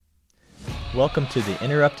Welcome to the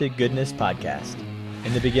Interrupted Goodness Podcast.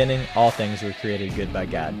 In the beginning, all things were created good by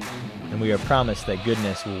God, and we are promised that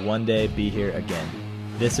goodness will one day be here again.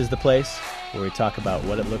 This is the place where we talk about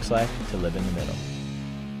what it looks like to live in the middle.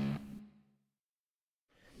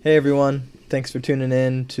 Hey everyone, thanks for tuning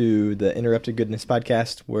in to the Interrupted Goodness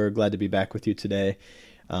Podcast. We're glad to be back with you today.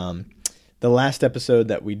 The last episode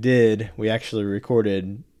that we did, we actually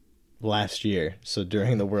recorded last year, so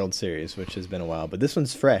during the World Series, which has been a while, but this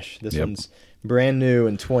one's fresh. This one's brand new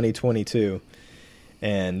in 2022,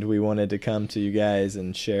 and we wanted to come to you guys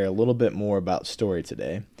and share a little bit more about story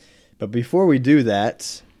today. But before we do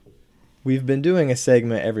that, we've been doing a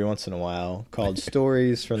segment every once in a while called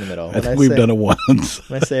Stories from the Middle. I think we've done it once.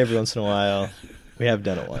 When I say every once in a while, we have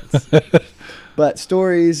done it once. But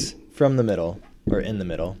Stories from the Middle, or in the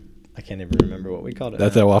middle. I can't even remember what we called it.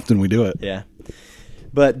 That's how often we do it. Yeah.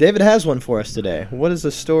 But David has one for us today. What is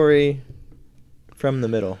a story from the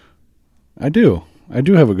middle? I do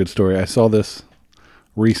have a good story. I saw this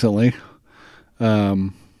recently.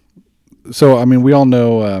 So, I mean, we all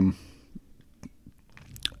know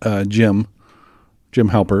Jim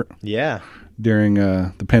Halpert. Yeah. During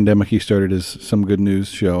the pandemic, he started his Some Good News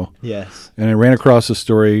show. Yes. And I ran across a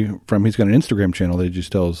story he's got an Instagram channel that he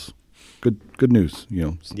just tells good news,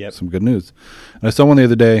 some good news. And I saw one the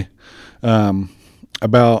other day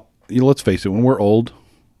about, let's face it, when we're old,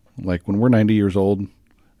 like when we're 90 years old,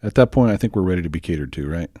 at that point, I think we're ready to be catered to,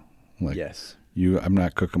 right? Like, yes. I'm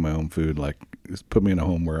not cooking my own food. Like, just put me in a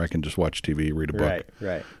home where I can just watch TV, read a book,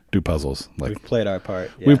 right. do puzzles. Like, We've played our part.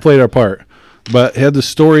 Yeah. We've played our part. But it had the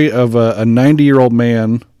story of a 90-year-old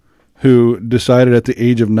man who decided at the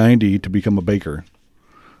age of 90 to become a baker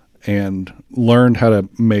and learned how to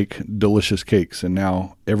make delicious cakes. And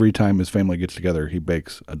now every time his family gets together, he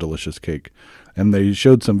bakes a delicious cake. And they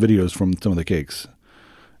showed some videos from some of the cakes,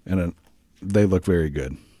 and they look very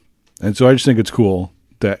good. And so I just think it's cool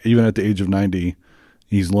that even at the age of 90,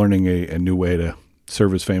 he's learning a new way to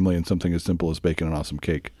serve his family in something as simple as baking an awesome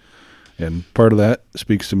cake. And part of that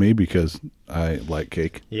speaks to me because I like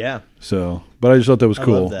cake. Yeah. So, but I just thought that was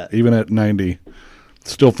cool. I love that. Even at 90,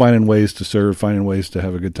 still finding ways to serve, finding ways to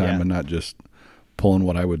have a good time, and not just pulling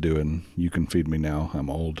what I would do and you can feed me now. I'm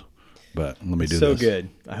old, but let me do so this. So good.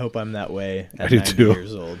 I hope I'm that way at I do 90 too.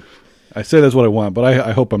 years old. I say that's what I want, but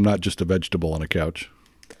I hope I'm not just a vegetable on a couch.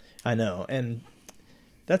 I know, and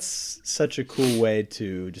that's such a cool way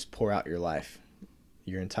to just pour out your life,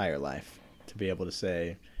 your entire life, to be able to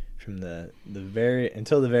say from the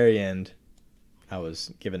until the very end, I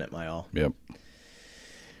was giving it my all. Yep.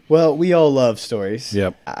 Well, we all love stories.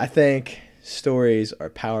 Yep. I think stories are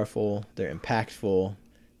powerful. They're impactful.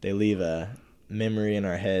 They leave a memory in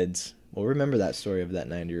our heads. We'll remember that story of that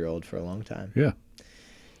 90-year-old for a long time. Yeah.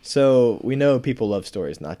 So we know people love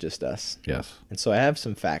stories, not just us. Yes. And so I have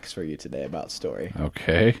some facts for you today about story.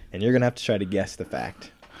 Okay. And you're going to have to try to guess the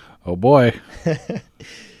fact. Oh, boy.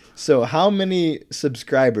 So how many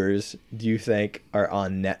subscribers do you think are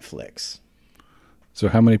on Netflix? So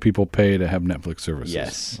how many people pay to have Netflix services?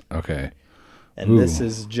 Yes. Okay. And this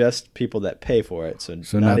is just people that pay for it. So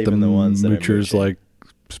not even the ones that are moochers, like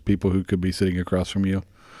people who could be sitting across from you.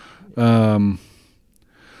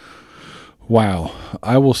 Wow.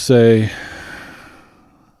 I will say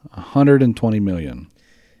 120 million.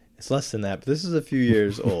 It's less than that, but this is a few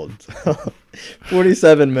years old.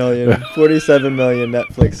 47 million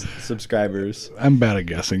Netflix subscribers. I'm bad at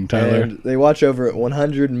guessing, Tyler. And they watch over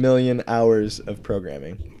 100 million hours of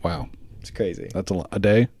programming. Wow. It's crazy. That's a lot. A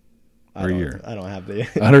day or a year? I don't have the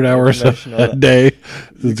 100 hours a day.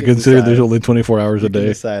 It's considered there's only 24 hours a day.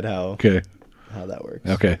 Decide how that works.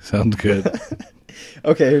 Okay, sounds good.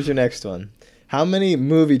 Okay, here's your next one. How many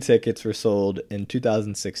movie tickets were sold in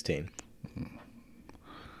 2016?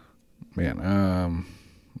 Man,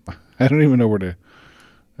 I don't even know where to.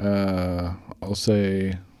 I'll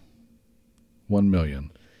say 1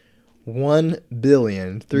 million.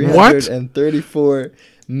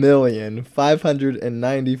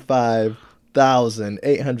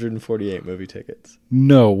 1,334,595,848 movie tickets.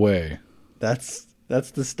 No way. That's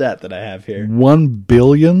the stat that I have here. 1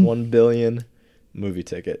 billion? 1 billion movie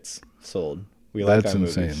tickets sold. We like That's our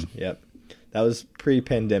insane. movies. Yep. That was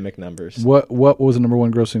pre-pandemic numbers. What was the number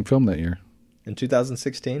one grossing film that year? In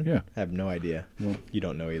 2016? Yeah. I have no idea. Well, you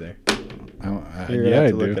don't know either. I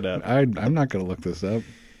do. Look it up. I'm not going to look this up.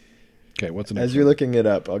 Okay, what's the next As you're looking it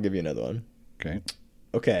up, I'll give you another one.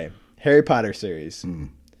 Okay. Harry Potter series.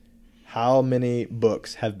 How many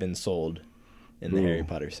books have been sold in the Harry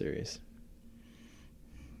Potter series?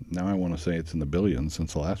 Now I want to say it's in the billions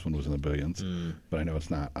since the last one was in the billions, but I know it's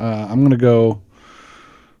not. I'm going to go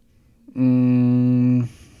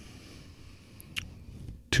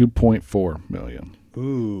 2.4 million.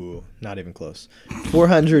 Ooh, not even close.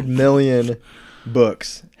 400 million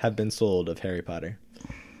books have been sold of Harry Potter.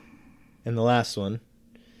 And the last one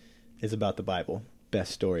is about the Bible.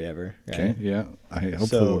 Best story ever. Right? Okay, yeah.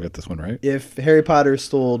 Hopefully we'll get this one right. If Harry Potter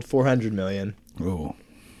sold 400 million, Ooh.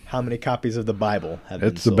 how many copies of the Bible have been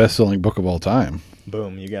sold? It's the best-selling book of all time.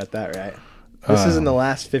 Boom, you got that right. This is in the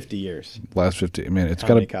last 50 years. Last 50. I mean, it's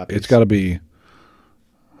How many copies? got to be.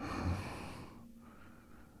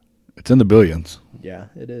 It's in the billions. Yeah,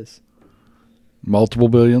 it is. Multiple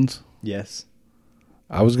billions. Yes.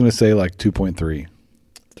 I was going to say like 2.3.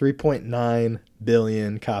 3.9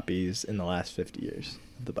 billion copies in the last 50 years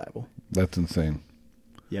of the Bible. That's insane.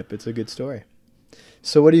 Yep, it's a good story.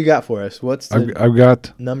 So what do you got for us? What's the I've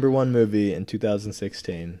got. number one movie in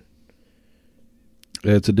 2016?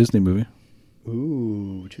 It's a Disney movie.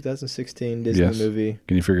 Ooh, 2016 Disney movie.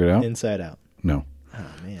 Can you figure it out? Inside Out. No. Oh,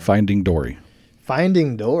 man. Finding Dory.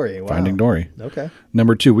 Finding Dory. Wow. Finding Dory. Okay.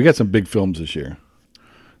 Number 2. We got some big films this year.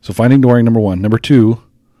 So Finding Dory, number 1. Number 2,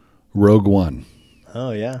 Rogue One.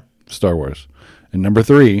 Oh, yeah. Star Wars. And number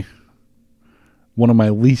 3, one of my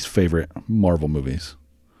least favorite Marvel movies,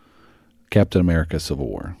 Captain America: Civil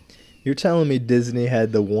War. You're telling me Disney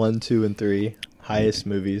had the 1, 2, and 3 highest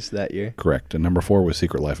movies that year? Correct. And number 4 was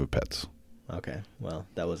Secret Life of Pets. Okay. Well,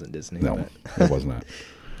 that wasn't Disney. No, but. it was not.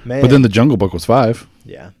 Man. But then The Jungle Book was 5.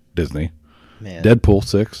 Yeah. Disney. Man. Deadpool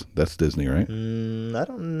 6. That's Disney, right? I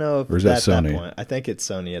don't know if Or is that at that Sony? point. I think it's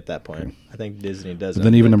Sony at that point. Okay. I think Disney does. But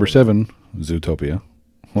then even number 7, Zootopia.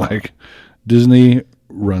 Like, Disney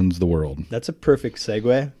runs the world. That's a perfect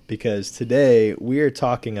segue because today we are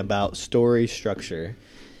talking about story structure.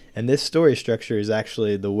 And this story structure is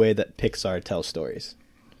actually the way that Pixar tells stories.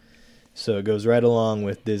 So it goes right along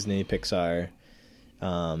with Disney, Pixar.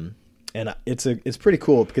 And it's pretty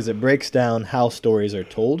cool because it breaks down how stories are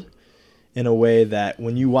told in a way that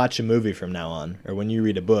when you watch a movie from now on or when you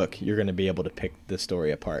read a book, you're going to be able to pick the story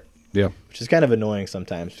apart. Yeah. Which is kind of annoying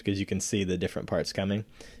sometimes because you can see the different parts coming.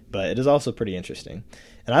 But it is also pretty interesting.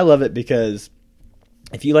 And I love it because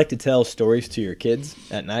if you like to tell stories to your kids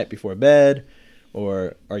at night before bed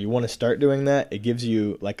or you want to start doing that, it gives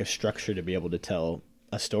you like a structure to be able to tell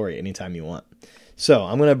a story anytime you want. So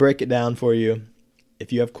I'm going to break it down for you.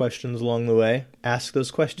 If you have questions along the way, ask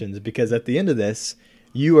those questions because at the end of this,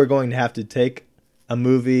 you are going to have to take a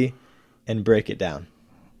movie and break it down.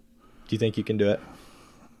 Do you think you can do it?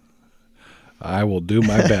 I will do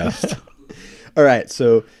my best. All right,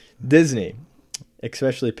 so Disney,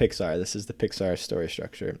 especially Pixar. This is the Pixar story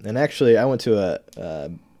structure. And actually, I went to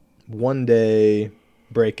a one-day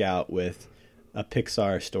breakout with a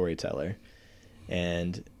Pixar storyteller,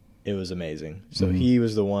 and it was amazing. So he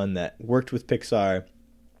was the one that worked with Pixar.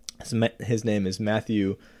 His name is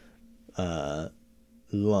Matthew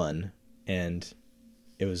Lunn, and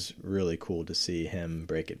it was really cool to see him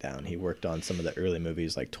break it down. He worked on some of the early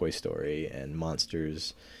movies like Toy Story and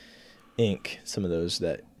Monsters, Inc., some of those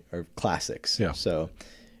that are classics. Yeah. So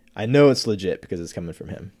I know it's legit because it's coming from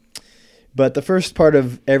him. But the first part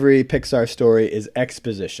of every Pixar story is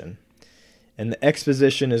exposition. And the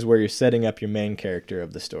exposition is where you're setting up your main character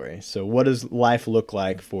of the story. So what does life look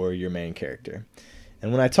like for your main character?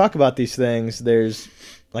 And when I talk about these things, there's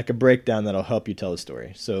like a breakdown that'll help you tell the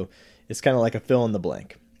story. So it's kind of like a fill in the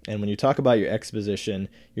blank. And when you talk about your exposition,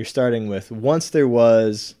 you're starting with once there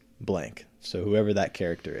was blank. So whoever that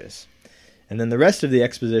character is. And then the rest of the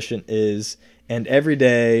exposition is, and every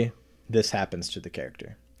day this happens to the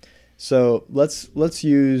character. So let's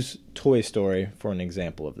use Toy Story for an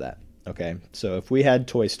example of that. Okay, so if we had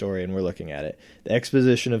Toy Story and we're looking at it, the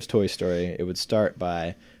exposition of Toy Story, it would start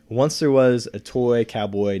by, once there was a toy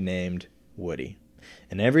cowboy named Woody.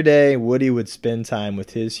 And every day Woody would spend time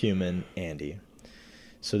with his human, Andy.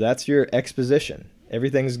 So that's your exposition.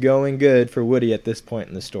 Everything's going good for Woody at this point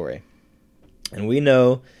in the story. And we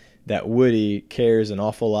know that Woody cares an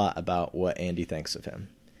awful lot about what Andy thinks of him.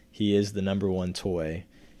 He is the number one toy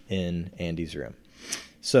in Andy's room.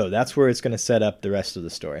 So that's where it's going to set up the rest of the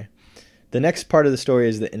story. The next part of the story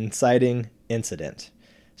is the inciting incident.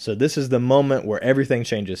 So this is the moment where everything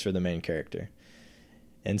changes for the main character.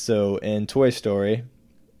 And so in Toy Story,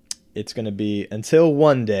 it's going to be until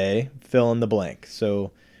one day, fill in the blank.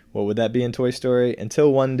 So what would that be in Toy Story?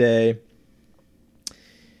 Until one day,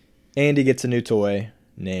 Andy gets a new toy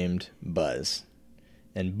named Buzz.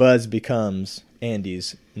 And Buzz becomes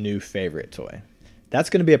Andy's new favorite toy. That's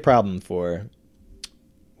going to be a problem for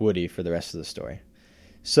Woody for the rest of the story.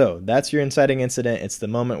 So that's your inciting incident. It's the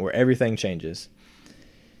moment where everything changes.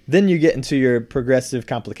 Then you get into your progressive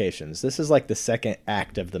complications. This is like the second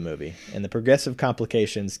act of the movie. And the progressive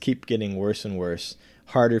complications keep getting worse and worse,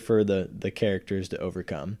 harder for the characters to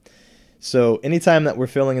overcome. So anytime that we're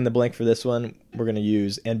filling in the blank for this one, we're going to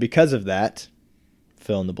use, and because of that,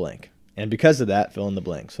 fill in the blank. And because of that, fill in the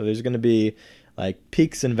blank. So there's going to be like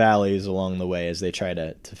peaks and valleys along the way as they try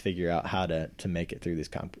to figure out how to make it through these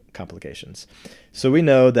complications. So we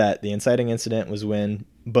know that the inciting incident was when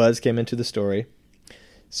Buzz came into the story.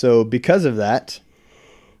 So because of that,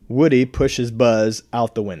 Woody pushes Buzz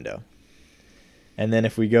out the window. And then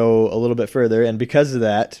if we go a little bit further, and because of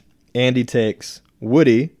that, Andy takes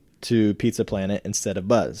Woody to Pizza Planet instead of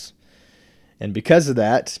Buzz. And because of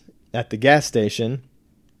that, at the gas station,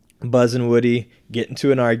 Buzz and Woody get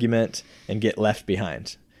into an argument and get left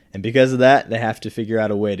behind. And because of that, they have to figure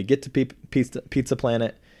out a way to get to Pizza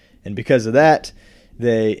Planet. And because of that,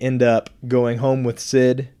 they end up going home with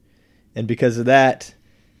Sid. And because of that,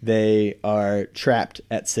 they are trapped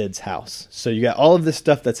at Sid's house. So you got all of this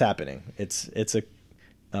stuff that's happening. It's a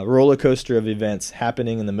roller coaster of events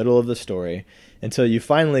happening in the middle of the story until you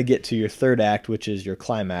finally get to your third act, which is your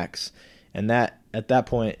climax. And that at that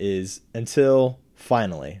point is until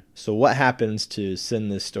finally. So what happens to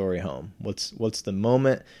send this story home? What's the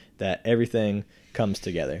moment that everything comes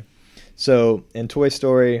together? So in Toy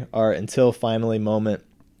Story, our until finally moment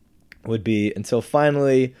would be until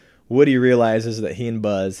finally Woody realizes that he and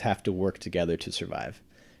Buzz have to work together to survive.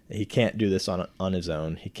 He can't do this on his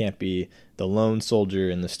own. He can't be the lone soldier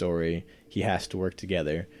in the story. He has to work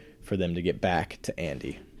together for them to get back to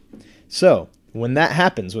Andy. So when that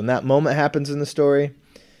happens, when that moment happens in the story,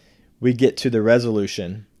 we get to the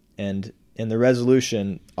resolution. And in the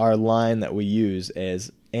resolution, our line that we use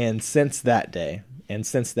is, and since that day, and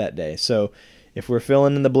since that day. So if we're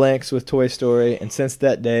filling in the blanks with Toy Story, and since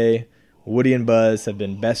that day, Woody and Buzz have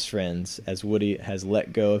been best friends as Woody has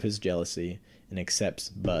let go of his jealousy and accepts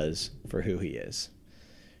Buzz for who he is.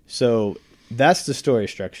 So that's the story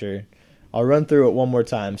structure. I'll run through it one more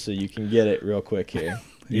time so you can get it real quick here.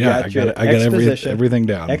 I got everything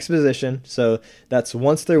down. Exposition. So that's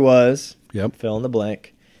once there was, yep. Fill in the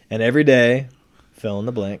blank. And every day, fill in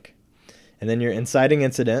the blank. And then your inciting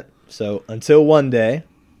incident. So until one day,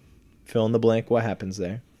 fill in the blank, what happens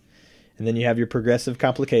there. And then you have your progressive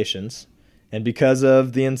complications. And because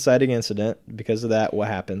of the inciting incident, because of that, what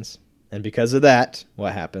happens? And because of that,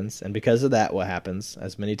 what happens? And because of that, what happens?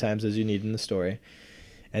 As many times as you need in the story.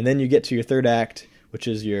 And then you get to your third act, which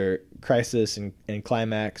is your crisis and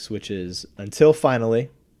climax, which is until finally,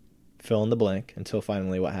 fill in the blank, until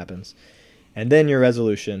finally what happens. And then your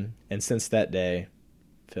resolution, and since that day,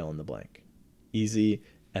 fill in the blank. Easy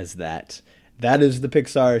as that. That is the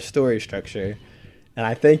Pixar story structure. And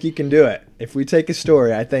I think you can do it. If we take a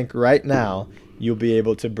story, I think right now you'll be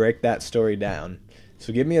able to break that story down.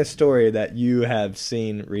 So give me a story that you have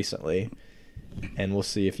seen recently, and we'll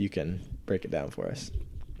see if you can break it down for us.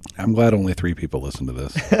 I'm glad only 3 people listen to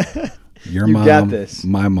this. Your you mom, got this.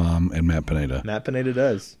 My mom, and Matt Pineda. Matt Pineda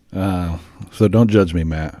does. So don't judge me,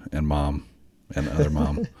 Matt, and mom, and other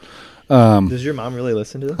mom. Does your mom really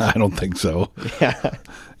listen to this? I don't think so. Yeah.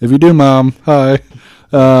 If you do, Mom, hi.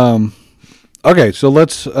 Okay, so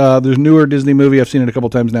let's. There's a newer Disney movie. I've seen it a couple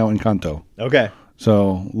times now, Encanto. Okay.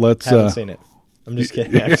 So let's. Haven't seen it. I'm just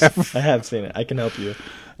kidding. I have seen it. I can help you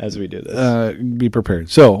as we do this. Be prepared.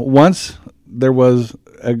 So once there was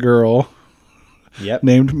a girl. Yep.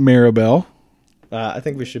 Named Mirabelle. I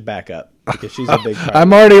think we should back up because she's a big part.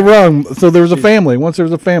 I'm already wrong. So there was a family. Once there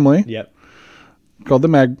was a family. Yep. Called the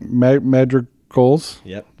Madrigals.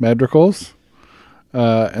 Yep. Madrigals.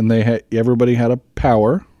 And everybody had a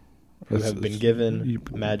power. Who have been given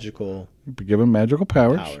magical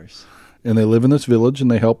powers. And they live in this village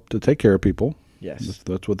and they help to take care of people. Yes.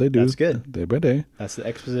 That's what they do. That's good. Day by day. That's the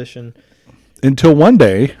exposition. Until one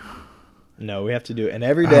day. No, we have to do it. And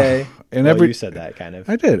every day. You said that kind of.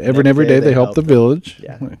 I did. Every day they help the village.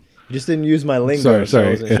 Yeah. You just didn't use my lingo. Sorry. So I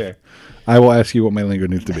wasn't sure. I will ask you what my lingo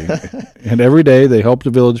needs to be. And every day they helped the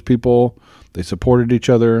village people. They supported each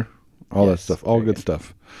other. All that stuff. All good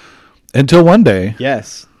stuff. Until one day.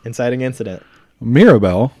 Yes. Inciting incident.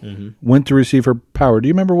 Mirabelle went to receive her power. Do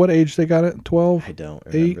you remember what age they got it? 12? I don't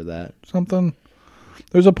remember that. Something.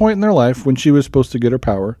 There's a point in their life when she was supposed to get her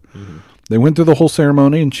power. Mm-hmm. They went through the whole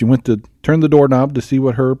ceremony, and she went to turn the doorknob to see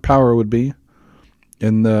what her power would be,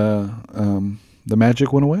 and the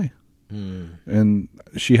magic went away, and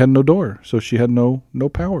she had no door, so she had no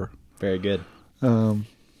power. Very good.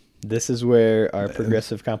 This is where our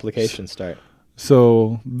progressive complications start.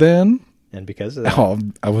 So then, and because of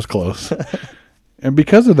that, I was close, and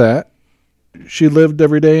because of that, she lived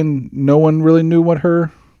every day, and no one really knew what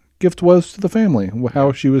her gift was to the family,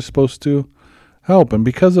 how she was supposed to help. And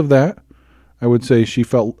because of that, I would say she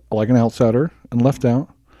felt like an outsider and left out.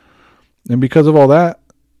 And because of all that,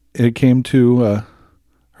 it came to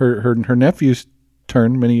her nephew's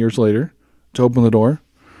turn many years later to open the door.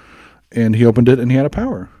 And he opened it, and he had a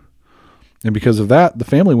power. And because of that, the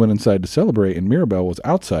family went inside to celebrate, and Mirabelle was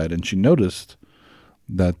outside, and she noticed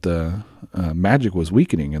that the magic was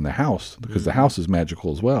weakening in the house, because the house is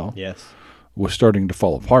magical as well. Yes. Was starting to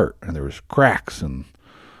fall apart, and there was cracks. And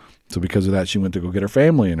so because of that, she went to go get her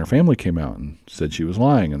family, and her family came out and said she was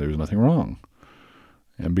lying and there was nothing wrong.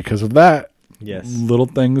 And because of that, yes, little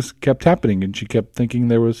things kept happening, and she kept thinking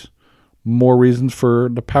there was more reasons for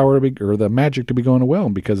the power to be, or the magic to be going well.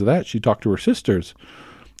 And because of that, she talked to her sisters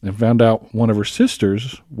and found out one of her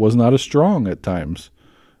sisters was not as strong at times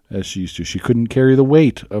as she used to. She couldn't carry the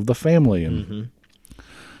weight of the family. And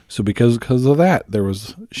so because of that,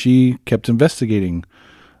 she kept investigating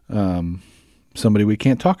somebody we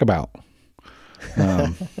can't talk about.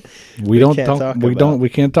 We don't talk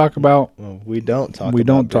about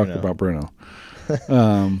Bruno.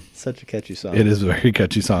 Such a catchy song. It is a very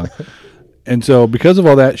catchy song. And so because of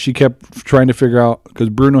all that, she kept trying to figure out, because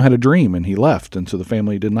Bruno had a dream and he left. And so the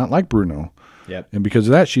family did not like Bruno. Yep. And because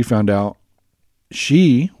of that, she found out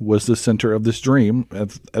she was the center of this dream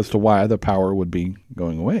as to why the power would be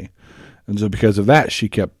going away. And so because of that, she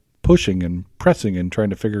kept pushing and pressing and trying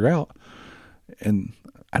to figure out. And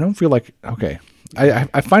I don't feel like, okay,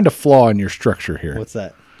 I find a flaw in your structure here. What's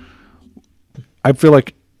that? I feel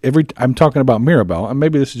like I'm talking about Mirabelle, and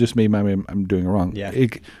maybe this is just me, maybe I'm doing it wrong. Yeah.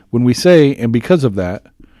 When we say, and because of that,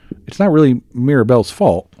 it's not really Mirabelle's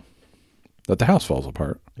fault that the house falls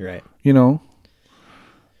apart. Right. You know?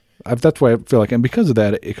 That's why I feel like, and because of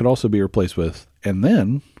that, it could also be replaced with, and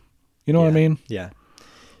then, you know what I mean? Yeah.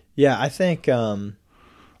 Yeah, I think... or am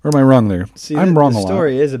I wrong there? See, I'm wrong a lot. The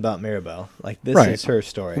story is about Mirabelle. Like, this is her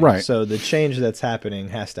story. Right. So the change that's happening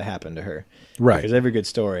has to happen to her. Right. Because every good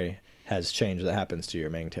story has change that happens to your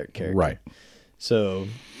main character. Right. So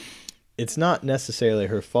it's not necessarily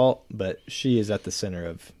her fault, but she is at the center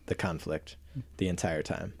of the conflict the entire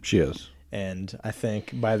time. She is. And I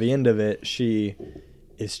think by the end of it, she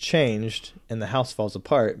is changed and the house falls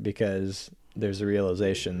apart because there's a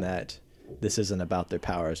realization that this isn't about their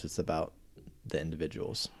powers, it's about the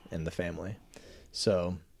individuals and the family.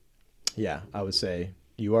 So, yeah, I would say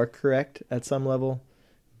you are correct at some level,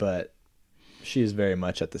 but she is very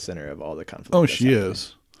much at the center of all the conflict. Oh, she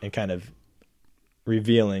is. And kind of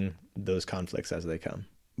revealing those conflicts as they come.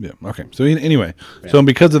 Yeah. Okay. So anyway, so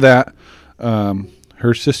because of that,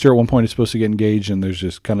 her sister at one point is supposed to get engaged, and there's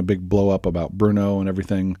this kind of big blow up about Bruno and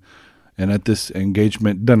everything. And at this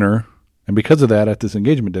engagement dinner, and because of that, at this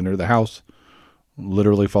engagement dinner, the house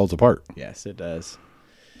literally falls apart. Yes, it does.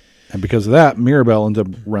 And because of that, Mirabelle ends up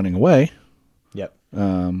running away. Yep.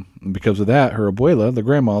 And because of that, her abuela, the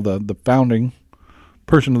grandma, the founding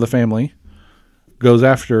person of the family, goes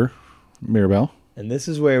after Mirabelle. And this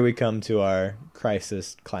is where we come to our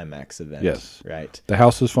crisis climax event. Yes. Right. The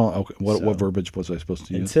house is falling. Okay, what verbiage was I supposed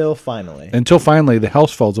to use? Until finally, the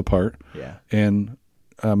house falls apart. Yeah. And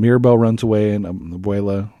Mirabelle runs away, and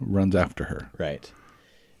abuela runs after her. Right.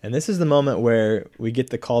 And this is the moment where we get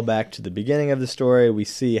the call back to the beginning of the story. We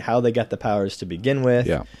see how they got the powers to begin with.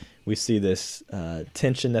 Yeah. We see this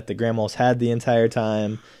tension that the grandmas had the entire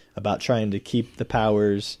time about trying to keep the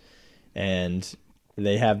powers. And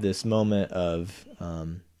they have this moment of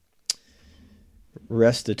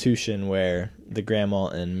restitution where the grandma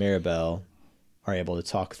and Mirabelle are able to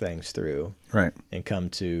talk things through. Right. And come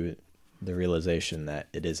to the realization that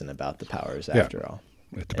it isn't about the powers after all.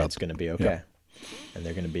 It's going to be okay. Yeah. And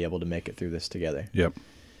they're going to be able to make it through this together. Yep.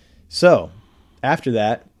 So, after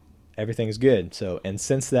that, everything's good. So, and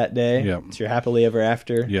since that day, it's your happily ever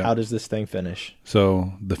after. Yep. How does this thing finish?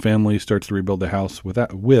 So, the family starts to rebuild the house with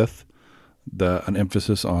an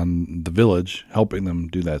emphasis on the village, helping them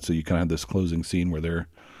do that. So, you kind of have this closing scene where they're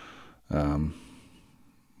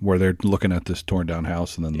looking at this torn down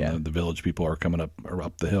house, and then the village people are coming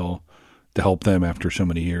up the hill to help them after so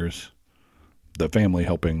many years. The family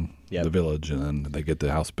helping the village, and then they get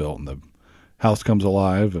the house built, and the house comes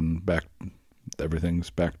alive, and everything's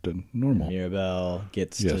back to normal. And Mirabelle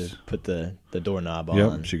gets to put the doorknob on.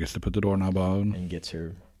 Yep, she gets to put the doorknob on. And gets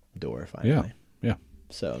her door finally. Yeah.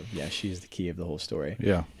 So, she's the key of the whole story.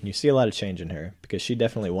 Yeah. And you see a lot of change in her, because she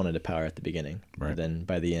definitely wanted a power at the beginning. Right. But then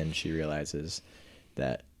by the end, she realizes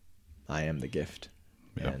that I am the gift.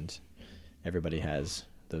 Yeah. And everybody has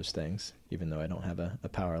those things, even though I don't have a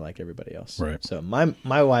power like everybody else. Right. So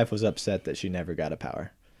my wife was upset that she never got a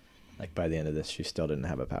power. Like by the end of this, she still didn't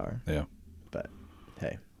have a power. Yeah. But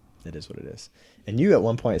hey, it is what it is. And you at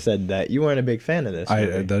one point said that you weren't a big fan of this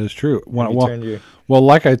movie. That is true. You Well,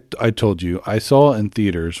 like I told you, I saw it in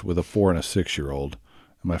theaters with a 4 and a 6-year-old.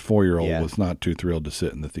 And my 4-year-old Yeah. was not too thrilled to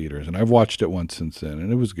sit in the theaters. And I've watched it once since then,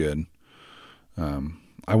 and it was good.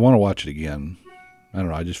 I want to watch it again. I don't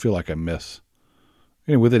know. I just feel like I miss.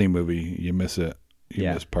 With any movie, you miss it. You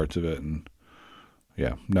miss parts of it. And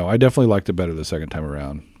yeah, no, I definitely liked it better the second time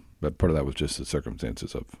around. But part of that was just the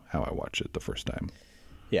circumstances of how I watched it the first time.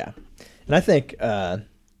 Yeah. And I think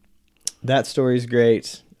that story's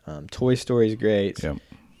great. Toy Story's great. Yep.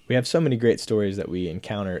 We have so many great stories that we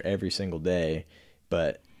encounter every single day,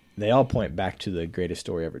 but they all point back to the greatest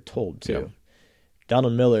story ever told, too. Yep.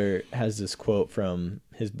 Donald Miller has this quote from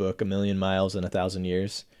his book, A Million Miles in 1,000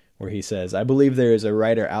 Years, where he says, "I believe there is a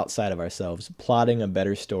writer outside of ourselves plotting a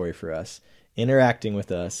better story for us, interacting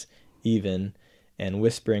with us, even, and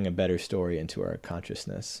whispering a better story into our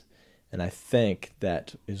consciousness." And I think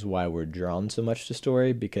that is why we're drawn so much to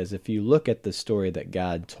story, because if you look at the story that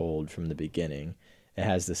God told from the beginning, it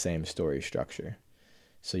has the same story structure.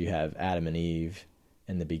 So you have Adam and Eve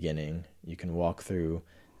in the beginning. You can walk through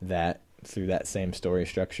that same story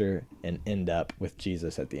structure and end up with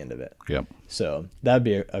Jesus at the end of it. Yep. So that'd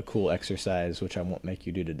be a cool exercise, which I won't make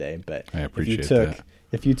you do today. But I appreciate that.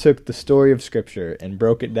 If you took the story of Scripture and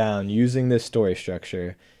broke it down using this story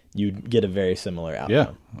structure, you'd get a very similar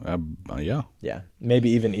outcome. Yeah. Yeah. Maybe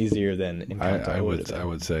even easier than Encanto. I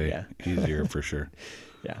would say easier for sure.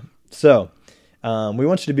 Yeah. So we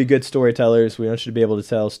want you to be good storytellers. We want you to be able to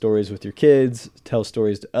tell stories with your kids, tell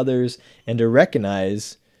stories to others, and to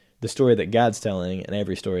recognize the story that God's telling in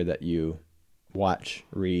every story that you watch,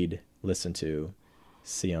 read, listen to,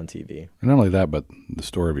 see on TV. And not only that, but the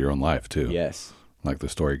story of your own life, too. Yes. Like the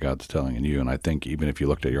story God's telling in you. And I think even if you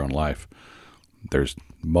looked at your own life, there's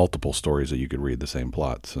multiple stories that you could read the same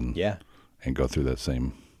plots and go through that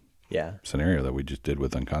same scenario that we just did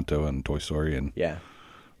with Encanto and Toy Story. And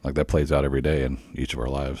like that plays out every day in each of our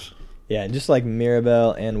lives. Yeah, and just like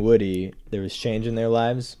Mirabel and Woody, there was change in their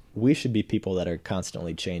lives. We should be people that are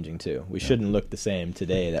constantly changing too. We shouldn't look the same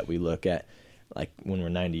today that we look at like when we're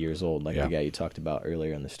 90 years old, like the guy you talked about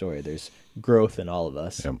earlier in the story. There's growth in all of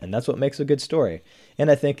us, and that's what makes a good story.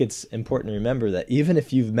 And I think it's important to remember that even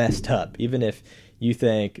if you've messed up, even if you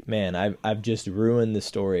think, man, I've just ruined the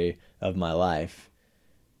story of my life,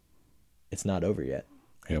 it's not over yet.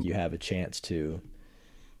 Yep. You have a chance to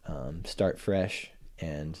start fresh,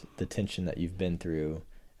 and the tension that you've been through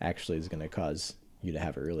actually is going to cause you to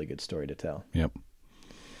have a really good story to tell. Yep.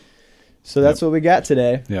 So that's what we got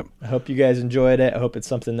today. Yep. I hope you guys enjoyed it. I hope it's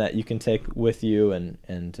something that you can take with you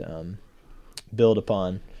and build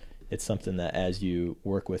upon. It's something that as you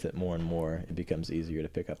work with it more and more, it becomes easier to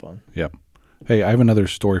pick up on. Yep. Hey, I have another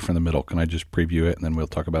story from the middle. Can I just preview it and then we'll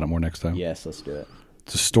talk about it more next time? Yes, let's do it.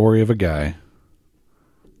 It's a story of a guy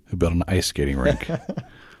who built an ice skating rink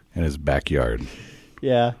in his backyard.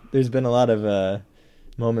 Yeah, there's been a lot of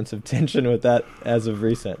moments of tension with that as of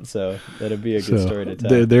recent, so that'll be a good story to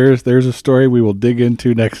tell. There's a story we will dig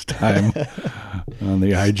into next time on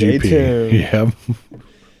the IGP. Stay tuned. Yep.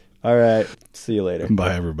 All right. See you later.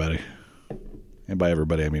 Bye, everybody. And by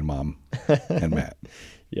everybody, I mean Mom and Matt.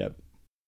 Yep.